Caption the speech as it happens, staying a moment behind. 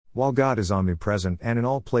While God is omnipresent and in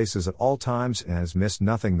all places at all times and has missed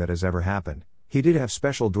nothing that has ever happened, He did have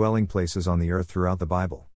special dwelling places on the earth throughout the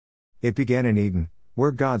Bible. It began in Eden,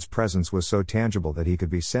 where God's presence was so tangible that He could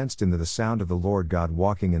be sensed in the sound of the Lord God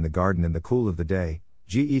walking in the garden in the cool of the day,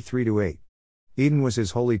 GE 3-8. Eden was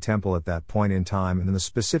His holy temple at that point in time and in the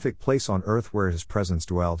specific place on earth where His presence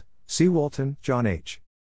dwelled. See Walton, John H.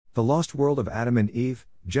 The Lost World of Adam and Eve,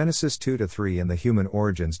 Genesis 2-3 and the Human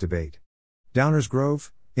Origins Debate. Downers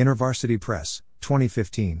Grove, InterVarsity Press,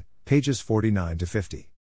 2015, pages 49-50.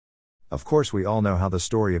 Of course, we all know how the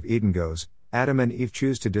story of Eden goes. Adam and Eve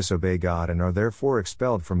choose to disobey God and are therefore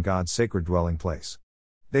expelled from God's sacred dwelling place.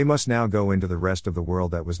 They must now go into the rest of the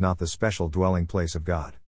world that was not the special dwelling place of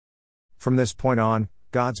God. From this point on,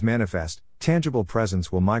 God's manifest, tangible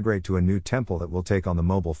presence will migrate to a new temple that will take on the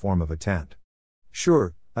mobile form of a tent.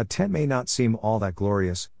 Sure, a tent may not seem all that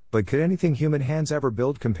glorious, but could anything human hands ever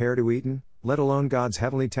build compare to Eden, let alone God's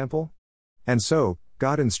heavenly temple? And so,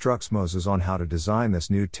 God instructs Moses on how to design this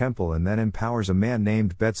new temple and then empowers a man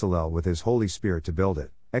named Bezalel with his Holy Spirit to build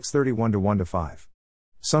it, Acts 31-1-5.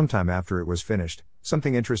 Sometime after it was finished,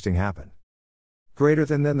 something interesting happened. Greater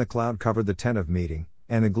than then the cloud covered the tent of meeting,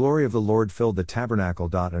 and the glory of the Lord filled the tabernacle.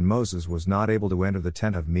 And Moses was not able to enter the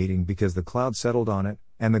tent of meeting because the cloud settled on it,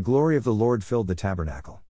 and the glory of the Lord filled the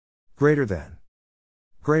tabernacle. Greater than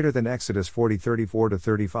Exodus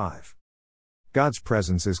 40:34-35. God's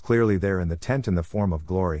presence is clearly there in the tent in the form of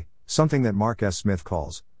glory, something that Mark S. Smith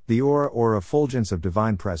calls the aura or effulgence of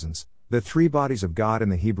divine presence, the three bodies of God in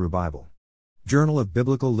the Hebrew Bible. Journal of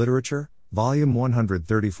Biblical Literature, Volume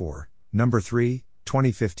 134, Number 3,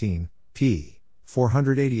 2015, p.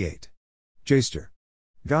 488. Jaster.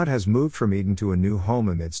 God has moved from Eden to a new home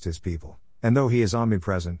amidst His people, and though He is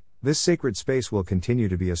omnipresent, this sacred space will continue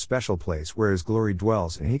to be a special place where His glory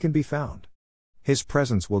dwells and He can be found. His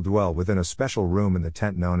presence will dwell within a special room in the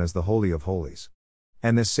tent known as the Holy of Holies.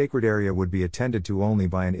 And this sacred area would be attended to only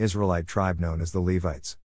by an Israelite tribe known as the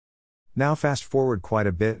Levites. Now fast forward quite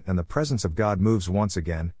a bit and the presence of God moves once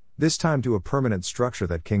again, this time to a permanent structure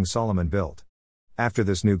that King Solomon built. After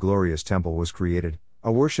this new glorious temple was created,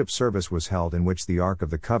 a worship service was held in which the Ark of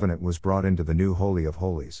the Covenant was brought into the new Holy of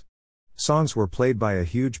Holies. Songs were played by a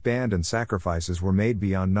huge band and sacrifices were made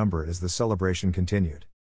beyond number as the celebration continued.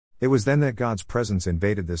 It was then that God's presence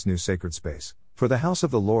invaded this new sacred space, for the house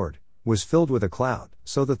of the Lord was filled with a cloud,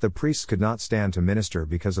 so that the priests could not stand to minister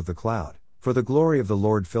because of the cloud, for the glory of the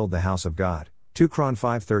Lord filled the house of God, 2 Chron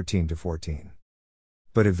 5:13-14.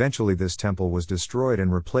 But eventually this temple was destroyed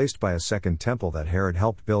and replaced by a second temple that Herod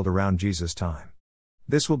helped build around Jesus' time.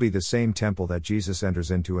 This will be the same temple that Jesus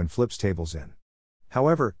enters into and flips tables in.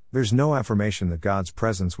 However, there's no affirmation that God's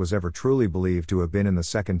presence was ever truly believed to have been in the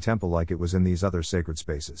second temple like it was in these other sacred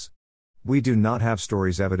spaces. We do not have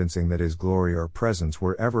stories evidencing that His glory or presence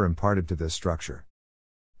were ever imparted to this structure.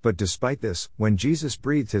 But despite this, when Jesus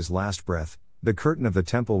breathed His last breath, the curtain of the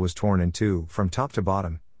temple was torn in two, from top to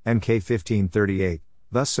bottom, Mk 15:38,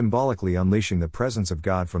 thus symbolically unleashing the presence of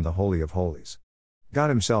God from the Holy of Holies. God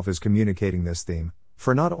Himself is communicating this theme,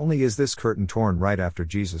 for not only is this curtain torn right after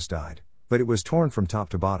Jesus died, but it was torn from top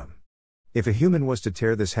to bottom. If a human was to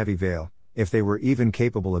tear this heavy veil, if they were even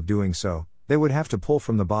capable of doing so, they would have to pull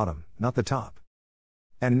from the bottom, not the top.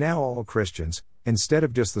 And now all Christians, instead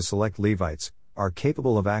of just the select Levites, are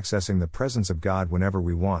capable of accessing the presence of God whenever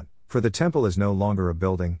we want, for the temple is no longer a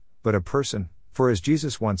building, but a person, for as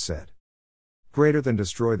Jesus once said, "Greater than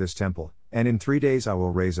destroy this temple, and in 3 days I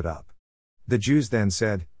will raise it up." The Jews then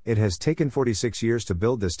said, "It has taken 46 years to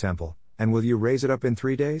build this temple, and will you raise it up in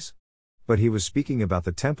 3 days?" But He was speaking about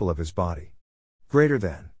the temple of His body. Greater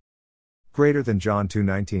than John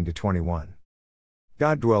 2:19-21.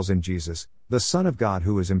 God dwells in Jesus, the Son of God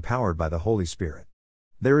who is empowered by the Holy Spirit.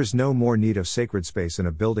 There is no more need of sacred space in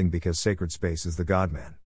a building because sacred space is the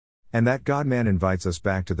God-man. And that God-man invites us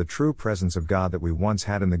back to the true presence of God that we once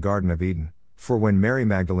had in the Garden of Eden, for when Mary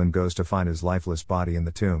Magdalene goes to find His lifeless body in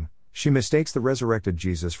the tomb, she mistakes the resurrected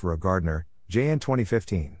Jesus for a gardener, J.N.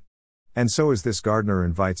 2015. And so as this gardener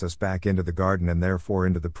invites us back into the garden and therefore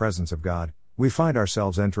into the presence of God, we find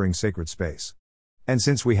ourselves entering sacred space. And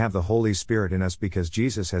since we have the Holy Spirit in us because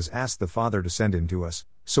Jesus has asked the Father to send Him to us,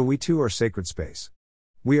 so we too are sacred space.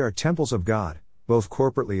 We are temples of God, both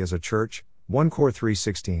corporately as a church, 1 Cor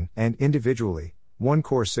 3:16, and individually, 1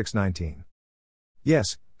 Cor 6:19.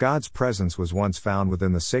 Yes, God's presence was once found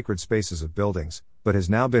within the sacred spaces of buildings, but has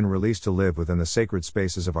now been released to live within the sacred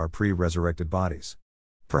spaces of our pre-resurrected bodies.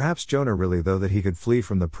 Perhaps Jonah really thought that he could flee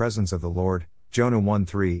from the presence of the Lord, Jonah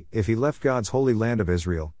 1:3, if he left God's holy land of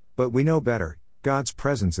Israel, but we know better, God's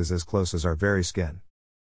presence is as close as our very skin.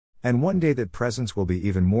 And one day that presence will be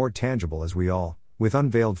even more tangible as we all, with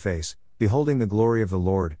unveiled face, beholding the glory of the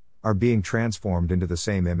Lord, are being transformed into the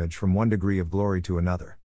same image from one degree of glory to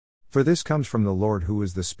another. For this comes from the Lord who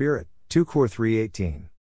is the Spirit. 2 Cor 3:18.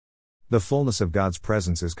 The fullness of God's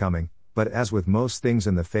presence is coming, but as with most things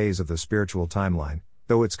in the phase of the spiritual timeline,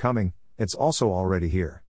 though it's coming, it's also already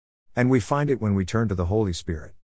here. And we find it when we turn to the Holy Spirit.